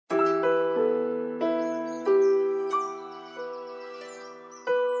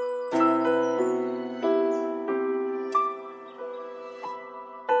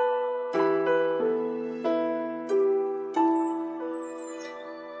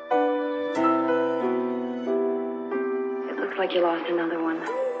like you lost another one.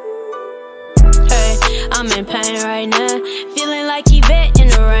 Hey, I'm in pain right now, feeling like Yvette in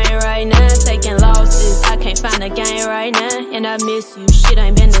the rain right now. Taking losses, I can't find a gain right now. And I miss you, shit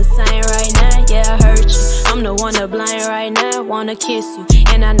ain't been the same right now. Yeah, I hurt you, I'm the one to blame right now. Wanna kiss you,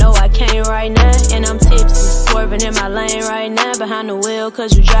 and I know I can't right now. And I'm tipsy, swerving in my lane right now. Behind the wheel,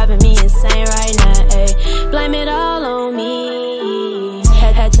 cause you driving me insane right now. Ay, blame it all on me.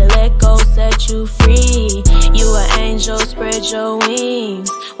 Had to let go, set you free. You an angel, spread your wings.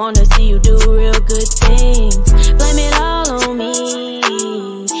 Wanna see you do real good things. Blame it all on me.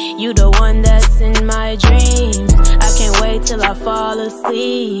 You the one that's in my dreams. I can't wait till I fall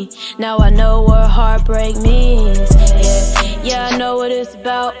asleep. Now I know what heartbreak means. Yeah, I know what it's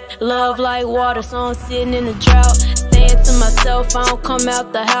about. Love like water, so I'm sitting in the drought. Staying to myself, I don't come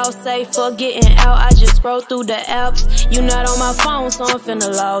out the house. Say for getting out, I just scroll through the apps. You not on my phone, so I'm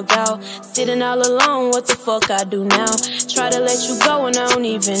finna log out. Sitting all alone, what the fuck I do now? Try to let you go and I don't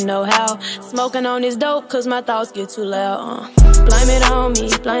even know how. Smoking on this dope, cause my thoughts get too loud. Blame it on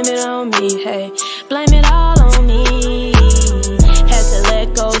me, blame it on me, hey. Blame it all on me. Had to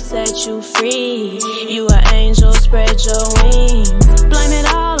let go, set you free. You an angel, spread your wings. Blame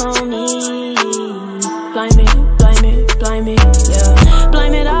it all on me. Blame it, blame it, blame it, yeah.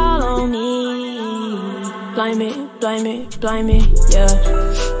 Blame it all on me. Blame it, blame it, blame it, yeah.